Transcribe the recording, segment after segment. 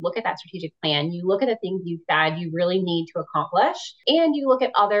look at that strategic plan, you look at the things you said you really need to accomplish, and you look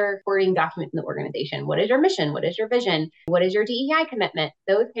at other supporting documents in the organization. What is your mission? What is your vision? What is your DEI commitment?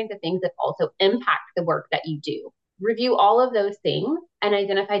 Those kinds of things that also impact the work that you do. Review all of those things and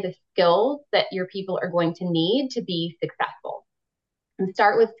identify the skills that your people are going to need to be successful. And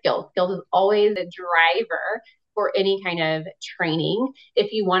start with skills. Skills is always a driver for any kind of training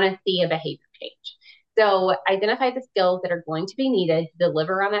if you want to see a behavior change. So identify the skills that are going to be needed to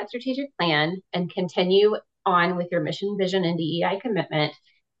deliver on that strategic plan and continue on with your mission, vision, and DEI commitment.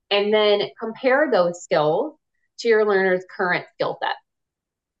 And then compare those skills to your learners' current skill set.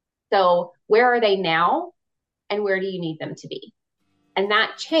 So where are they now and where do you need them to be? And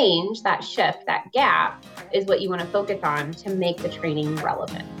that change, that shift, that gap is what you want to focus on to make the training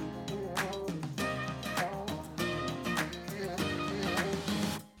relevant.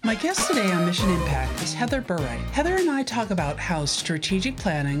 My guest today on Mission Impact is Heather Burright. Heather and I talk about how strategic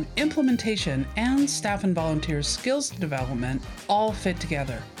planning, implementation, and staff and volunteer skills development all fit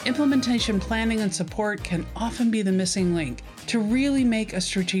together. Implementation planning and support can often be the missing link to really make a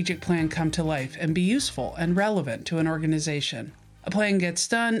strategic plan come to life and be useful and relevant to an organization. A plan gets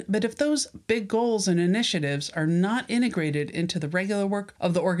done, but if those big goals and initiatives are not integrated into the regular work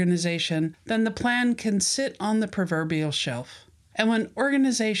of the organization, then the plan can sit on the proverbial shelf. And when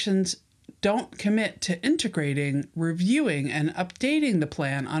organizations don't commit to integrating, reviewing, and updating the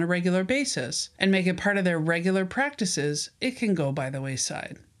plan on a regular basis and make it part of their regular practices, it can go by the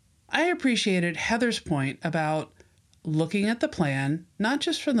wayside. I appreciated Heather's point about looking at the plan, not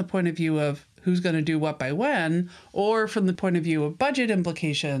just from the point of view of who's going to do what by when, or from the point of view of budget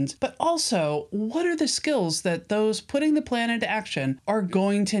implications, but also what are the skills that those putting the plan into action are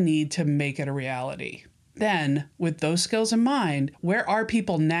going to need to make it a reality. Then, with those skills in mind, where are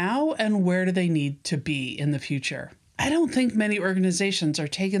people now and where do they need to be in the future? I don't think many organizations are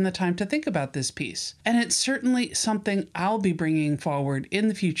taking the time to think about this piece, and it's certainly something I'll be bringing forward in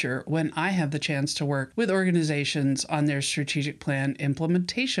the future when I have the chance to work with organizations on their strategic plan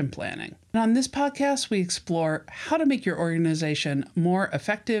implementation planning. And on this podcast, we explore how to make your organization more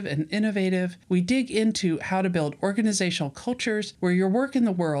effective and innovative. We dig into how to build organizational cultures where your work in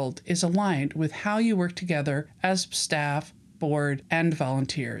the world is aligned with how you work together as staff, board, and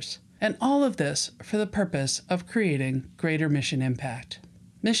volunteers. And all of this for the purpose of creating greater mission impact.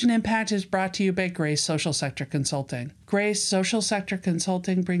 Mission Impact is brought to you by Grace Social Sector Consulting. Grace Social Sector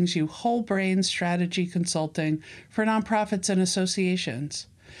Consulting brings you whole brain strategy consulting for nonprofits and associations.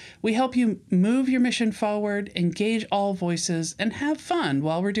 We help you move your mission forward, engage all voices, and have fun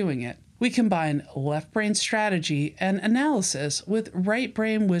while we're doing it. We combine left brain strategy and analysis with right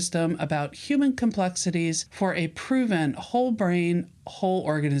brain wisdom about human complexities for a proven whole brain, whole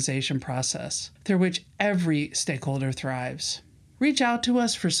organization process through which every stakeholder thrives. Reach out to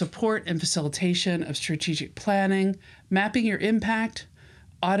us for support and facilitation of strategic planning, mapping your impact,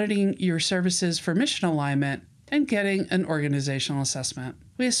 auditing your services for mission alignment, and getting an organizational assessment.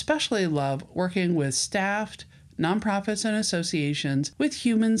 We especially love working with staffed, nonprofits and associations with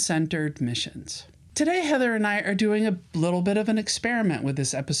human-centered missions. Today, Heather and I are doing a little bit of an experiment with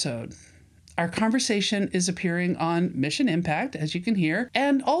this episode. Our conversation is appearing on Mission Impact, as you can hear,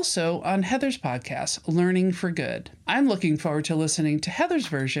 and also on Heather's podcast, Learning for Good. I'm looking forward to listening to Heather's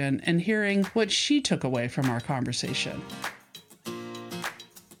version and hearing what she took away from our conversation.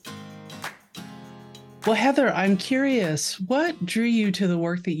 Well, Heather, I'm curious, what drew you to the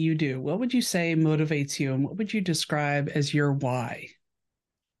work that you do? What would you say motivates you, and what would you describe as your why?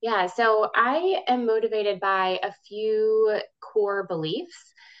 Yeah, so I am motivated by a few core beliefs.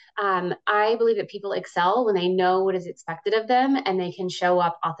 I believe that people excel when they know what is expected of them and they can show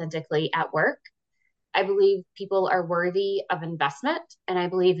up authentically at work. I believe people are worthy of investment, and I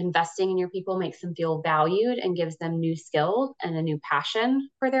believe investing in your people makes them feel valued and gives them new skills and a new passion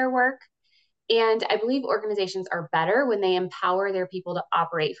for their work. And I believe organizations are better when they empower their people to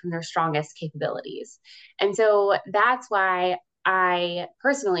operate from their strongest capabilities. And so that's why I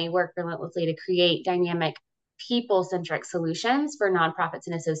personally work relentlessly to create dynamic people-centric solutions for nonprofits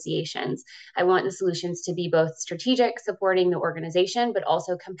and associations. I want the solutions to be both strategic, supporting the organization, but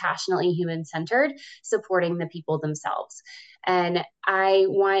also compassionately human-centered, supporting the people themselves. And I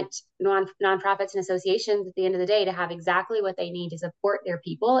want nonprofits and associations at the end of the day to have exactly what they need to support their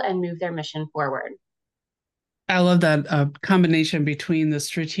people and move their mission forward. I love that combination between the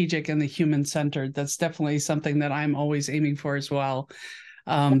strategic and the human-centered. That's definitely something that I'm always aiming for as well.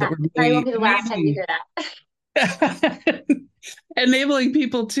 That we're Sorry, really won't be the last time you hear that. enabling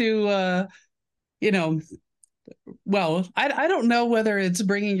people to, Well, I don't know whether it's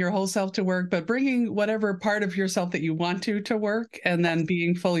bringing your whole self to work, but bringing whatever part of yourself that you want to work, and then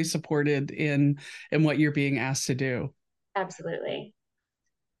being fully supported in what you're being asked to do. Absolutely.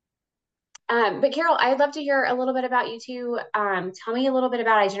 But Carol, I'd love to hear a little bit about you too. Tell me a little bit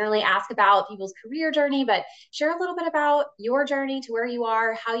about, I generally ask about people's career journey, but share a little bit about your journey to where you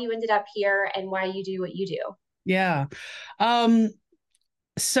are, how you ended up here, and why you do what you do. Yeah. Um,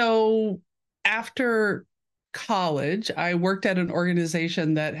 so after college, I worked at an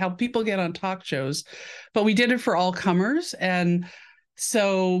organization that helped people get on talk shows, but we did it for all comers. And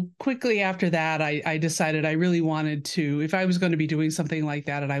so quickly after that, I decided I really wanted to, if I was going to be doing something like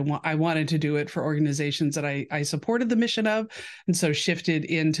that, and I wanted to do it for organizations that I supported the mission of, and so shifted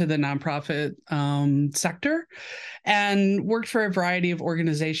into the nonprofit sector and worked for a variety of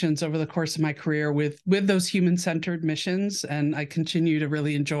organizations over the course of my career with those human-centered missions. And I continue to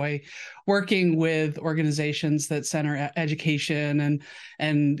really enjoy working with organizations that center education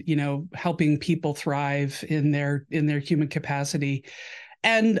and helping people thrive in their human capacity.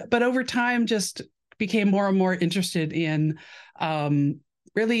 But over time, just became more and more interested in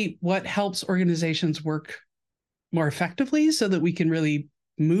really what helps organizations work more effectively so that we can really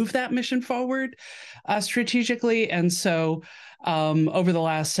move that mission forward strategically. And so over the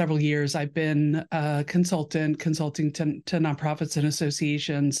last several years, I've been a consulting to nonprofits and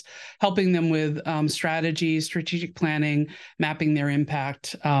associations, helping them with strategy, strategic planning, mapping their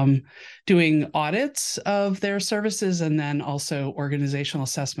impact, doing audits of their services, and then also organizational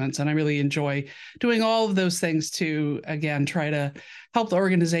assessments. And I really enjoy doing all of those things to, again, try to help the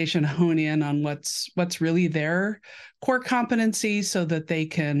organization hone in on what's really their core competency so that they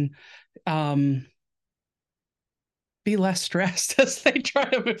can be less stressed as they try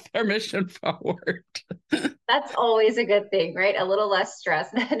to move their mission forward. That's always a good thing, right? A little less stress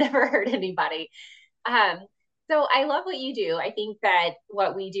that never hurt anybody. Um, so I love what you do. I think that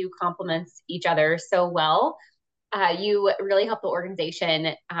what we do complements each other so well. You really help the organization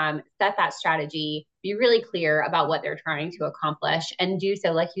set that strategy, be really clear about what they're trying to accomplish, and do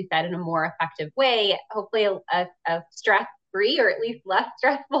so, like you said, in a more effective way, hopefully a stress free or at least less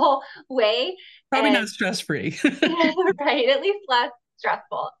stressful way. Probably And not stress free. right, at least less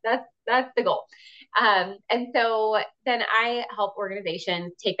stressful. That's the goal. And so then I help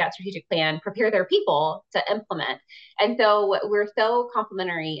organizations take that strategic plan, prepare their people to implement. And so we're so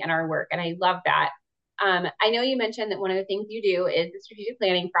complementary in our work, and I love that. I know you mentioned that one of the things you do is the strategic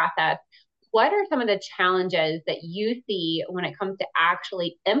planning process. What are some of the challenges that you see when it comes to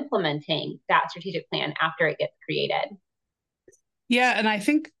actually implementing that strategic plan after it gets created? Yeah, and I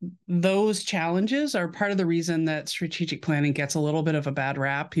think those challenges are part of the reason that strategic planning gets a little bit of a bad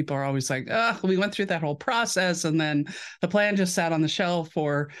rap. People are always like, oh, we went through that whole process and then the plan just sat on the shelf,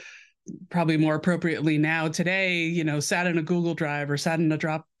 or probably more appropriately now today, sat in a Google Drive or sat in a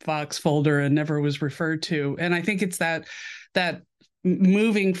Dropbox folder and never was referred to. And I think it's that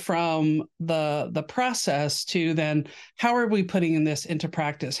moving from the process to then how are we putting this into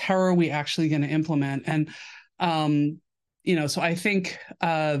practice? How are we actually going to implement? And so I think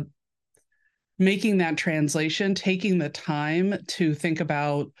making that translation, taking the time to think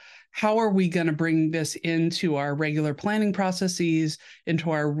about how are we going to bring this into our regular planning processes,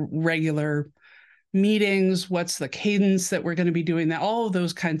 into our regular meetings, what's the cadence that we're going to be doing that, all of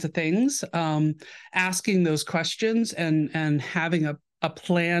those kinds of things, asking those questions and having a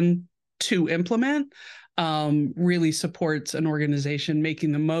plan to implement really supports an organization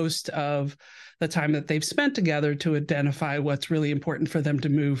making the most of the time that they've spent together to identify what's really important for them to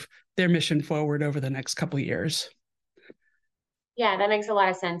move their mission forward over the next couple of years. Yeah, that makes a lot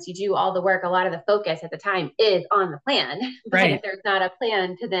of sense. You do all the work, a lot of the focus at the time is on the plan. But Right. if there's not a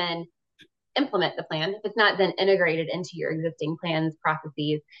plan to then implement the plan, if it's not then integrated into your existing plans,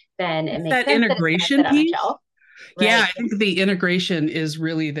 processes, then it It's makes that sense that it's going to integration sit on a piece. shelf. Yeah, Right. I think the integration is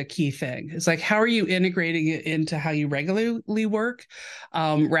really the key thing. It's like, how are you integrating it into how you regularly work,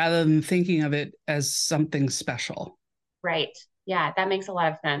 rather than thinking of it as something special? Right. Yeah, that makes a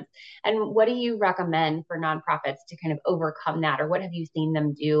lot of sense. And what do you recommend for nonprofits to kind of overcome that, or what have you seen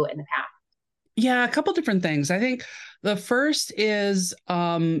them do in the past? Yeah, a couple different things. I think the first is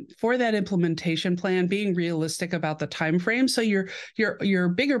for that implementation plan, being realistic about the time frame. So your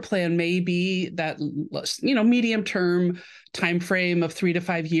bigger plan may be that medium term time frame of 3 to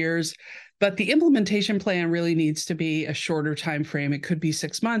 5 years, but the implementation plan really needs to be a shorter time frame. It could be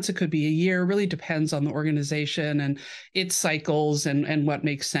 6 months, it could be a year. It really depends on the organization and its cycles and what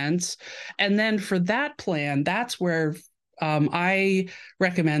makes sense. And then for that plan, that's where I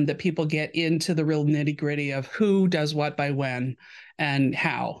recommend that people get into the real nitty gritty of who does what by when and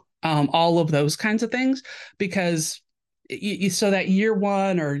how. all of those kinds of things, because so that year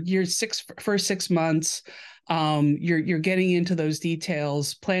one or year six, first 6 months, you're getting into those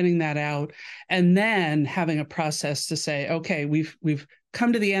details, planning that out, and then having a process to say, okay, we've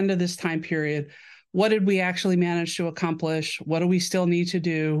come to the end of this time period. What did we actually manage to accomplish? What do we still need to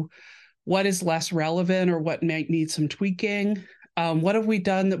do? What is less relevant or what might need some tweaking? What have we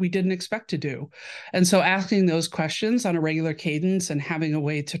done that we didn't expect to do? And so asking those questions on a regular cadence and having a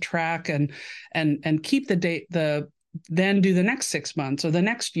way to track and keep the date, then do the next 6 months or the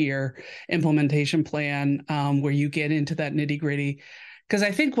next year implementation plan, where you get into that nitty gritty. Because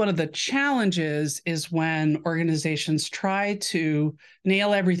I think one of the challenges is when organizations try to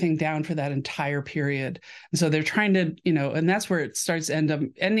nail everything down for that entire period. And so they're trying to, and that's where it starts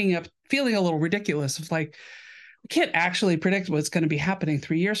ending up feeling a little ridiculous. Of like, we can't actually predict what's going to be happening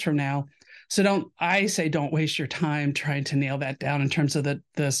 3 years from now. So don't waste your time trying to nail that down in terms of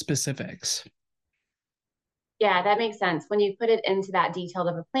the specifics. Yeah, that makes sense. When you put it into that detailed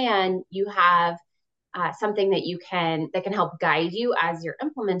of a plan, you have something that can help guide you as you're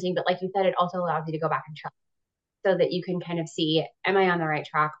implementing. But like you said, it also allows you to go back and track so that you can kind of see, am I on the right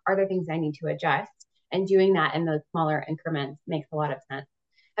track? Are there things I need to adjust? And doing that in those smaller increments makes a lot of sense.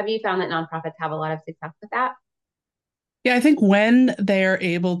 Have you found that nonprofits have a lot of success with that? Yeah, I think when they're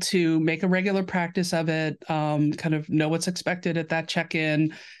able to make a regular practice of it, kind of know what's expected at that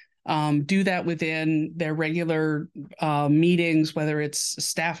check-in, do that within their regular meetings, whether it's a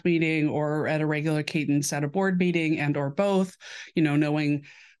staff meeting or at a regular cadence at a board meeting and or both, knowing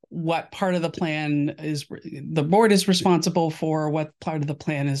what part of the plan is the board is responsible for, what part of the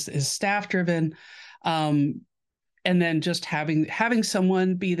plan is staff driven. And then just having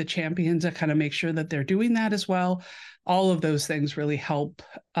someone be the champion to kind of make sure that they're doing that as well. All of those things really help.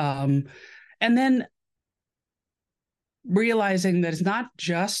 And then realizing that it's not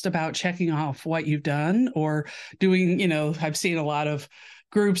just about checking off what you've done or doing, I've seen a lot of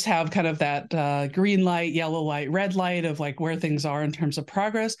groups have kind of that green light, yellow light, red light of like where things are in terms of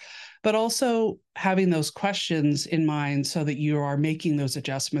progress, but also having those questions in mind so that you are making those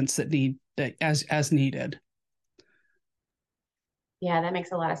adjustments that as needed. Yeah, that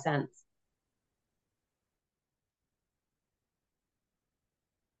makes a lot of sense.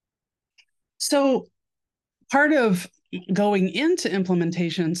 So part of going into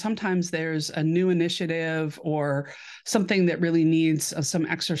implementation, sometimes there's a new initiative or something that really needs some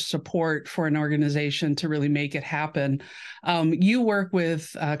extra support for an organization to really make it happen. You work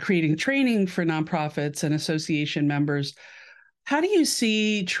with creating training for nonprofits and association members. How do you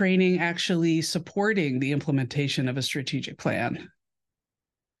see training actually supporting the implementation of a strategic plan?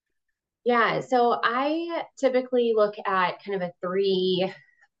 Yeah, so I typically look at kind of a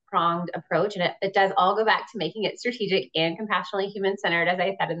three-pronged approach, and it does all go back to making it strategic and compassionately human-centered, as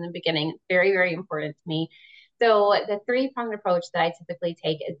I said in the beginning. Very, very important to me. So the three-pronged approach that I typically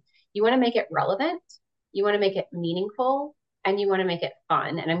take is you want to make it relevant, you want to make it meaningful, and you want to make it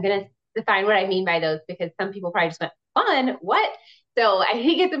fun. And I'm going to define what I mean by those because some people probably just went, fun? What? So I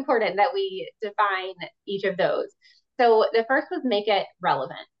think it's important that we define each of those. So the first was make it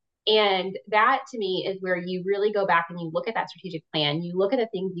relevant. And that to me is where you really go back and you look at that strategic plan. You look at the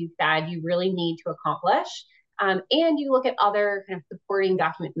things you said you really need to accomplish. And you look at other kind of supporting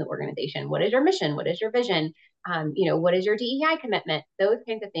documents in the organization. What is your mission? What is your vision? What is your DEI commitment? Those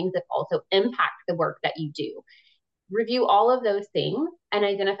kinds of things that also impact the work that you do. Review all of those things and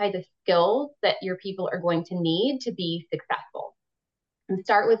identify the skills that your people are going to need to be successful. And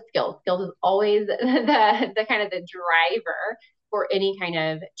start with skills. Skills is always the kind of the driver for any kind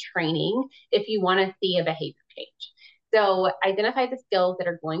of training if you want to see a behavior change. So identify the skills that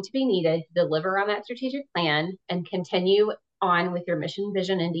are going to be needed to deliver on that strategic plan and continue on with your mission,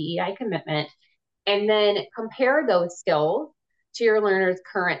 vision, and DEI commitment. And then compare those skills to your learners'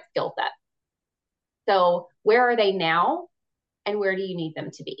 current skill set. So where are they now and where do you need them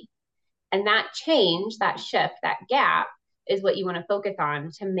to be? And that change, that shift, that gap is what you want to focus on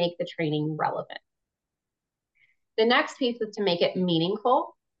to make the training relevant. The next piece is to make it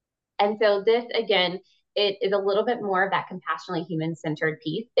meaningful. And so this, again, it is a little bit more of that compassionately human-centered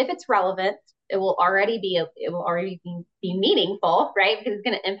piece. If it's relevant, it will already be meaningful, right? Because it's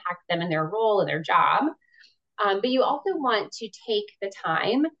going to impact them in their role and their job. But you also want to take the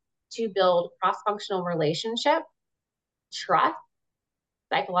time to build cross-functional relationship, trust,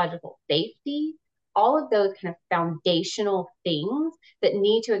 psychological safety, all of those kind of foundational things that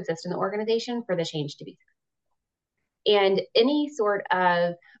need to exist in the organization for the change to be successful. And any sort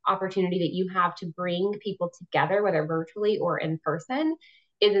of opportunity that you have to bring people together, whether virtually or in person,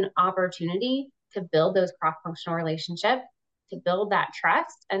 is an opportunity to build those cross-functional relationships, to build that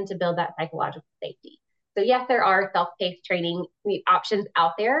trust and to build that psychological safety. So yes, there are self-paced training options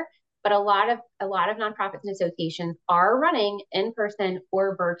out there, but a lot of nonprofits and associations are running in-person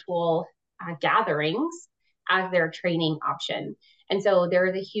or virtual gatherings as their training option. And so there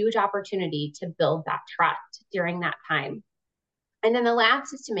is a huge opportunity to build that trust during that time. And then the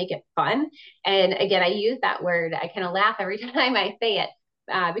last is to make it fun. And again, I use that word. I kind of laugh every time I say it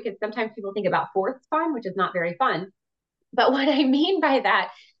because sometimes people think about forced fun, which is not very fun. But what I mean by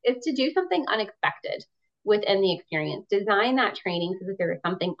that is to do something unexpected within the experience. Design that training so that there is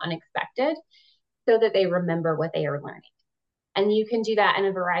something unexpected so that they remember what they are learning. And you can do that in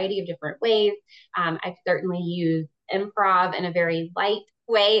a variety of different ways. I've certainly used improv in a very light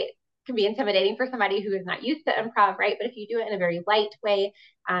way. It can be intimidating for somebody who is not used to improv, right? But if you do it in a very light way,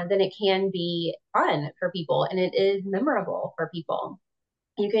 then it can be fun for people and it is memorable for people.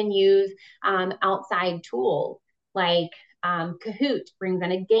 You can use outside tools like Kahoot brings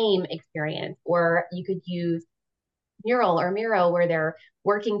in a game experience, or you could use Mural or Miro where they're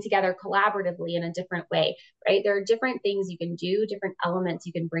working together collaboratively in a different way, right? There are different things you can do, different elements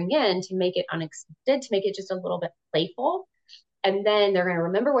you can bring in to make it unexpected, to make it just a little bit playful. And then they're going to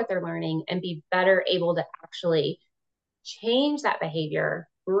remember what they're learning and be better able to actually change that behavior,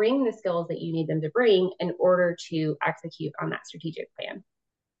 bring the skills that you need them to bring in order to execute on that strategic plan.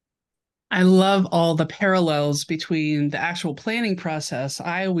 I love all the parallels between the actual planning process.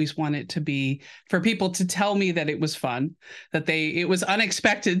 I always want it to be for people to tell me that it was fun, that it was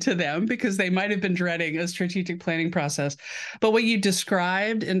unexpected to them because they might have been dreading a strategic planning process. But what you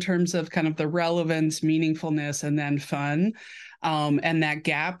described in terms of kind of the relevance, meaningfulness, and then fun, and that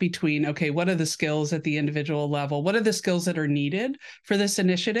gap between, okay, what are the skills at the individual level? What are the skills that are needed for this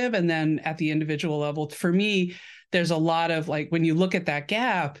initiative? And then at the individual level, for me, there's a lot of like, when you look at that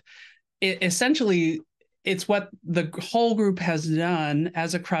gap, essentially it's what the whole group has done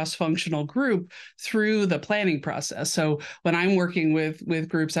as a cross-functional group through the planning process. So when I'm working with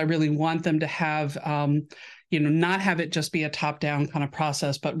groups, I really want them to have not have it just be a top-down kind of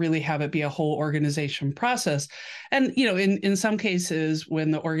process, but really have it be a whole organization process. And in some cases, when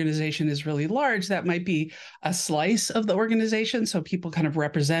the organization is really large, that might be a slice of the organization. So people kind of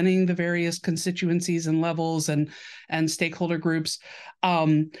representing the various constituencies and levels and stakeholder groups.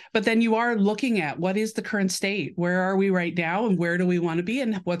 But then you are looking at what is the current state? Where are we right now? And where do we want to be?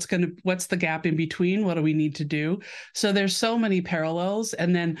 And what's the gap in between? What do we need to do? So there's so many parallels.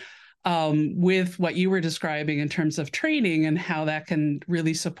 And then with what you were describing in terms of training and how that can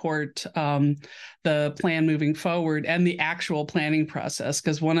really support the plan moving forward and the actual planning process.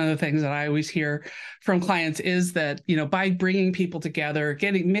 Because one of the things that I always hear from clients is that, by bringing people together,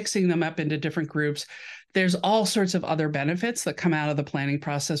 mixing them up into different groups, there's all sorts of other benefits that come out of the planning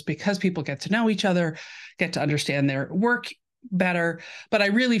process because people get to know each other, get to understand their work better. But I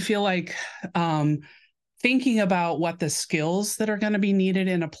really feel like thinking about what the skills that are going to be needed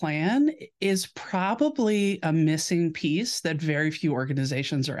in a plan is probably a missing piece that very few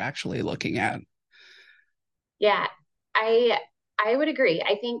organizations are actually looking at. Yeah, I would agree.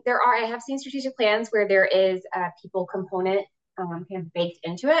 I think I have seen strategic plans where there is a people component kind of baked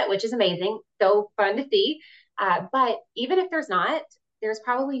into it, which is amazing. So fun to see. But even if there's not, there's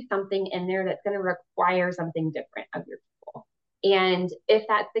probably something in there that's going to require something different of your people. And if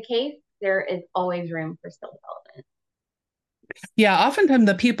that's the case, there is always room for skill development. Yeah, oftentimes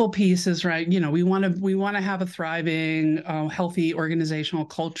the people piece is right. We want to have a thriving, healthy organizational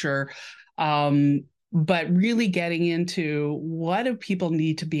culture, but really getting into what do people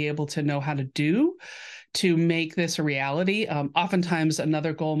need to be able to know how to do to make this a reality. Oftentimes,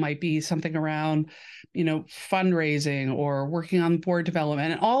 another goal might be something around, fundraising or working on board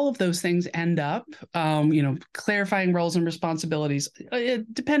development, and all of those things end up, clarifying roles and responsibilities,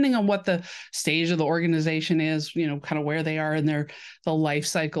 depending on what the stage of the organization is, kind of where they are in the life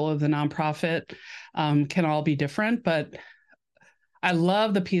cycle of the nonprofit, can all be different, but I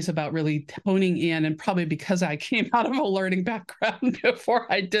love the piece about really honing in, and probably because I came out of a learning background before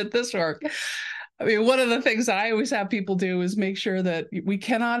I did this work. I mean, one of the things that I always have people do is make sure that we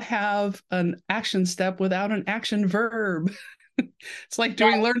cannot have an action step without an action verb. It's like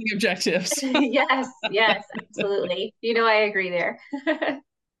doing Yes. learning objectives. Yes, absolutely. I agree there.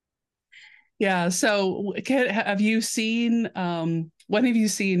 Yeah. So have you seen, when have you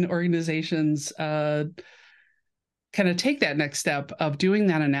seen organizations kind of take that next step of doing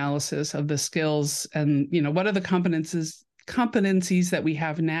that analysis of the skills and, what are the competencies that we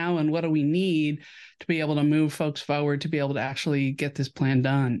have now and what do we need to be able to move folks forward to be able to actually get this plan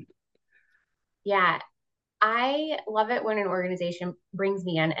done? Yeah, I love it when an organization brings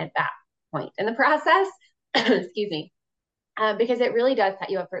me in at that point in the process. Excuse me. because it really does set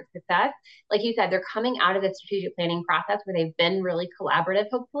you up for success. Like you said, they're coming out of the strategic planning process where they've been really collaborative,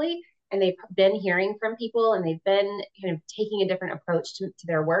 hopefully, and they've been hearing from people and they've been kind of taking a different approach to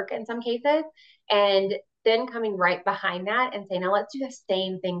their work in some cases. And then coming right behind that and saying, now let's do the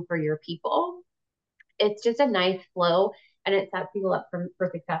same thing for your people. It's just a nice flow and it sets people up for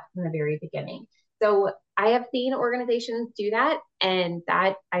success from the very beginning. So I have seen organizations do that, and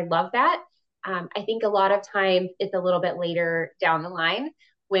that I love that. I think a lot of times it's a little bit later down the line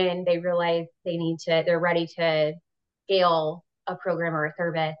when they realize they're ready to scale a program or a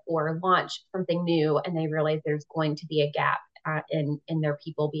service or launch something new, and they realize there's going to be a gap in their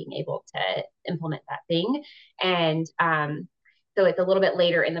people being able to implement that thing. And so it's a little bit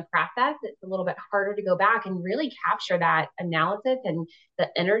later in the process. It's a little bit harder to go back and really capture that analysis and the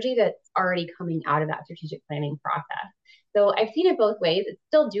energy that's already coming out of that strategic planning process. So I've seen it both ways. It's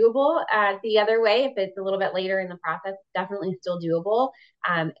still doable. The other way, if it's a little bit later in the process, definitely still doable.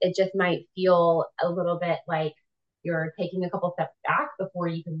 It just might feel a little bit like you're taking a couple steps back before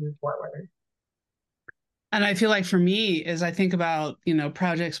you can move forward. And I feel like for me, as I think about,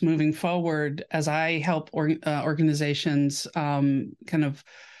 projects moving forward, as I help organizations kind of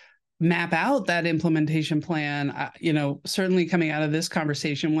map out that implementation plan, certainly coming out of this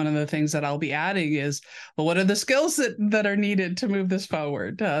conversation, one of the things that I'll be adding is, well, what are the skills that are needed to move this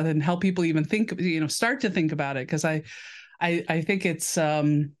forward, and help people even think, start to think about it. Because I think it's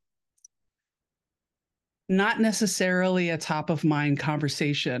not necessarily a top of mind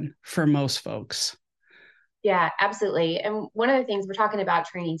conversation for most folks. Yeah, absolutely. And one of the things we're talking about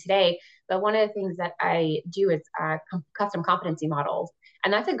training today, but one of the things that I do is custom competency models.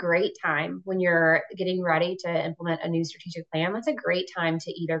 And that's a great time when you're getting ready to implement a new strategic plan. That's a great time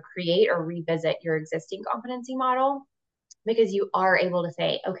to either create or revisit your existing competency model because you are able to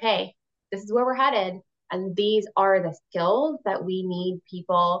say, okay, this is where we're headed. And these are the skills that we need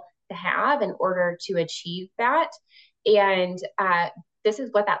people to have in order to achieve that. And this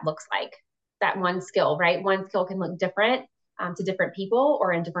is what that looks like, that one skill, right? One skill can look different to different people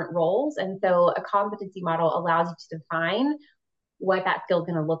or in different roles. And so a competency model allows you to define what that skill is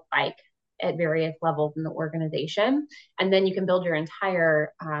going to look like at various levels in the organization. And then you can build your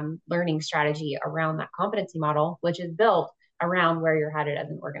entire learning strategy around that competency model, which is built around where you're headed as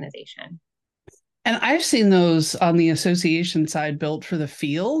an organization. And I've seen those on the association side built for the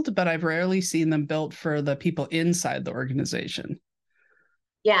field, but I've rarely seen them built for the people inside the organization.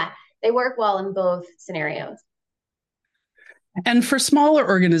 Yeah, they work well in both scenarios. And for smaller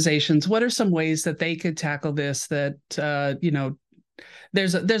organizations, what are some ways that they could tackle this that,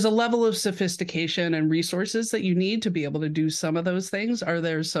 there's a level of sophistication and resources that you need to be able to do some of those things? Are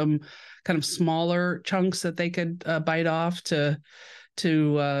there some kind of smaller chunks that they could bite off to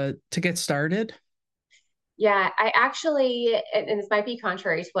get started? Yeah, I actually, and this might be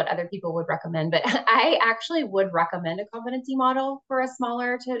contrary to what other people would recommend, but I actually would recommend a competency model for a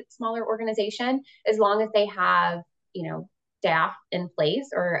smaller organization as long as they have, staff in place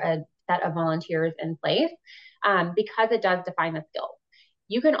or a set of volunteers in place, because it does define the skills.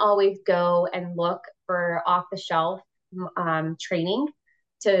 You can always go and look for off the shelf training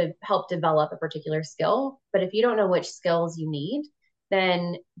to help develop a particular skill. But if you don't know which skills you need,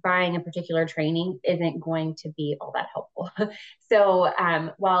 then buying a particular training isn't going to be all that helpful. So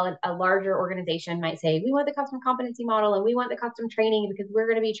while a larger organization might say, we want the custom competency model and we want the custom training because we're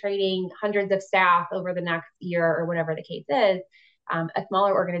going to be training hundreds of staff over the next year or whatever the case is, a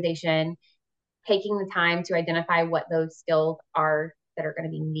smaller organization taking the time to identify what those skills are that are going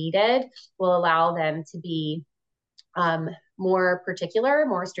to be needed will allow them to be more particular,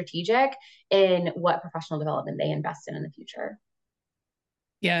 more strategic in what professional development they invest in the future.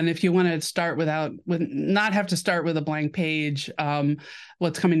 Yeah, and if you want to start not have to start with a blank page,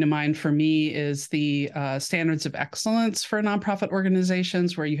 what's coming to mind for me is the standards of excellence for nonprofit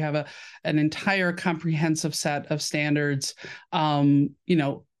organizations, where you have an entire comprehensive set of standards.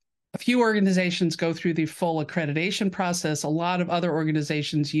 A few organizations go through the full accreditation process. A lot of other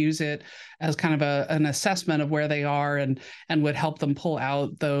organizations use it as kind of an assessment of where they are and would help them pull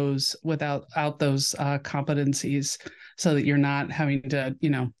out those those competencies, so that you're not having to,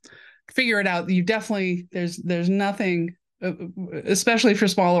 figure it out. You definitely, there's nothing, especially for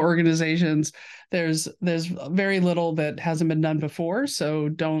smaller organizations, there's very little that hasn't been done before. So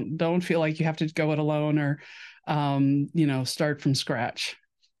don't feel like you have to go it alone or, start from scratch.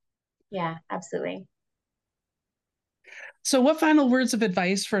 Yeah, absolutely. So what final words of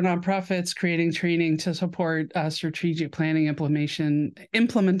advice for nonprofits creating training to support strategic planning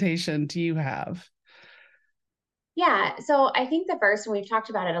implementation do you have? Yeah, so I think the first, and we've talked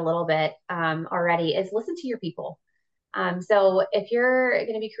about it a little bit already, is listen to your people. So if you're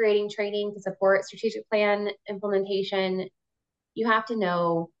going to be creating training to support strategic plan implementation, you have to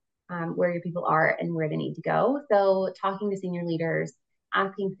know where your people are and where they need to go. So talking to senior leaders,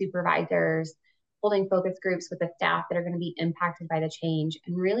 asking supervisors, holding focus groups with the staff that are going to be impacted by the change,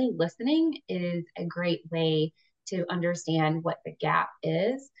 and really listening is a great way to understand what the gap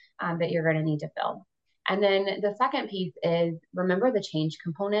is that you're going to need to fill. And then the second piece is remember the change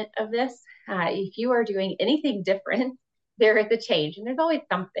component of this. If you are doing anything different, there is a change, and there's always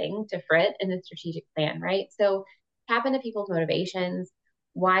something different in the strategic plan, right? So tap into people's motivations.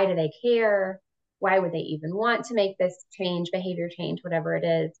 Why do they care? Why would they even want to make this change, behavior change, whatever it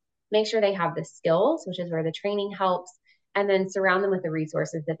is? Make sure they have the skills, which is where the training helps, and then surround them with the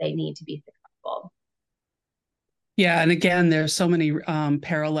resources that they need to be successful. Yeah, and again, there's so many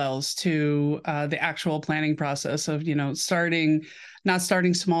parallels to the actual planning process of, not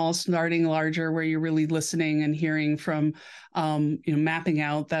starting small, starting larger, where you're really listening and hearing from, mapping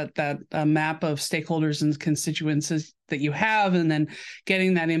out that map of stakeholders and constituencies that you have, and then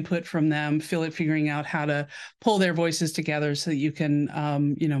getting that input from them, figuring out how to pull their voices together so that you can,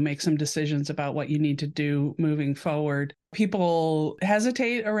 make some decisions about what you need to do moving forward. People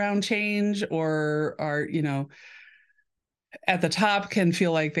hesitate around change or are, at the top can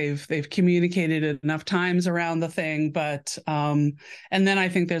feel like they've communicated enough times around the thing, but and then I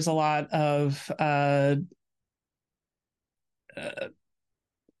think there's a lot of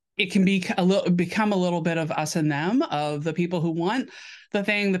it can become a little bit of us and them, of the people who want the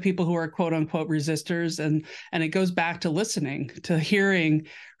thing, the people who are quote unquote resistors, and it goes back to listening, to hearing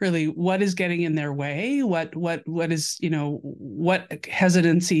really what is getting in their way, what is, what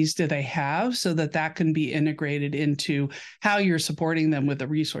hesitancies do they have, so that can be integrated into how you're supporting them with the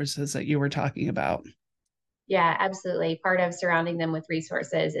resources that you were talking about. Yeah, absolutely. Part of surrounding them with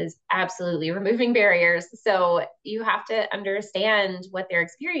resources is absolutely removing barriers. So you have to understand what they're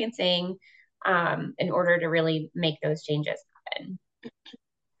experiencing in order to really make those changes happen.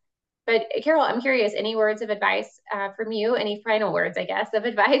 But Carol, I'm curious, any words of advice from you? Any final words, I guess, of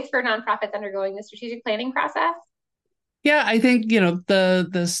advice for nonprofits undergoing the strategic planning process? Yeah, I think,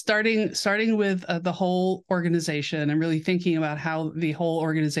 the starting with the whole organization and really thinking about how the whole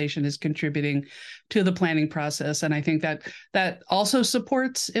organization is contributing to the planning process. And I think that also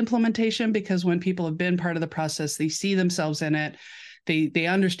supports implementation, because when people have been part of the process, they see themselves in it. They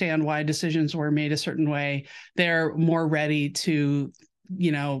understand why decisions were made a certain way. They're more ready to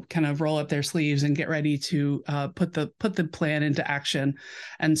kind of roll up their sleeves and get ready to put the plan into action.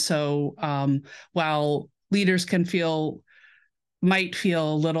 And so while leaders might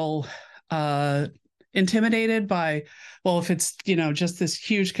feel a little intimidated by, well, if it's, just this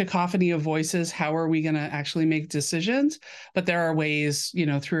huge cacophony of voices, how are we going to actually make decisions? But there are ways,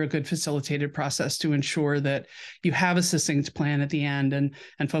 through a good facilitated process, to ensure that you have a succinct plan at the end, and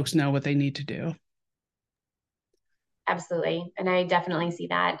folks know what they need to do. Absolutely. And I definitely see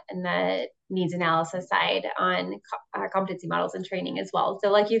that in the needs analysis side on competency models and training as well.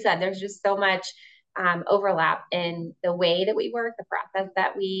 So like you said, there's just so much overlap in the way that we work, the process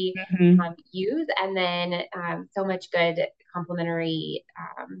that we use, and then so much good complementary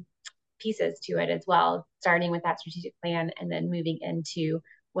pieces to it as well, starting with that strategic plan and then moving into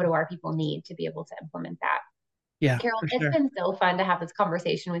what do our people need to be able to implement that. Yeah, Carol, it's sure. been so fun to have this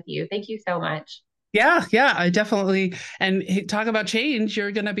conversation with you. Thank you so much. Yeah, I definitely, and talk about change.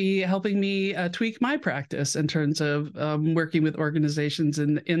 You're going to be helping me tweak my practice in terms of working with organizations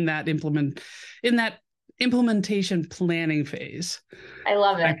in that implementation planning phase. I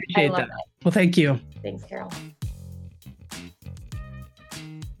love it. I appreciate that. It. Well, thank you. Thanks, Carol.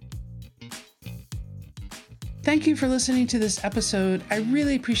 Thank you for listening to this episode. I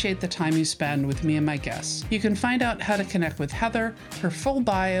really appreciate the time you spend with me and my guests. You can find out how to connect with Heather, her full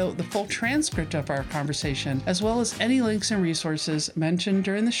bio, the full transcript of our conversation, as well as any links and resources mentioned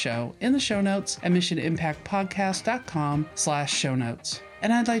during the show in the show notes at missionimpactpodcast.com/show notes.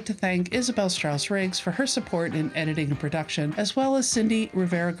 And I'd like to thank Isabel Strauss-Riggs for her support in editing and production, as well as Cindy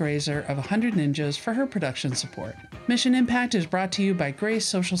Rivera-Grazer of 100 Ninjas for her production support. Mission Impact is brought to you by Grace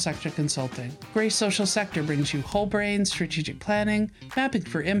Social Sector Consulting. Grace Social Sector brings you whole brain strategic planning, mapping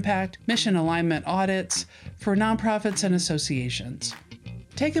for impact, mission alignment audits for nonprofits and associations.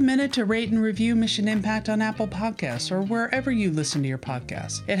 Take a minute to rate and review Mission Impact on Apple Podcasts or wherever you listen to your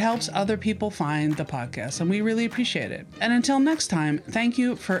podcasts. It helps other people find the podcast, and we really appreciate it. And until next time, thank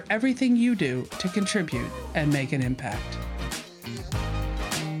you for everything you do to contribute and make an impact.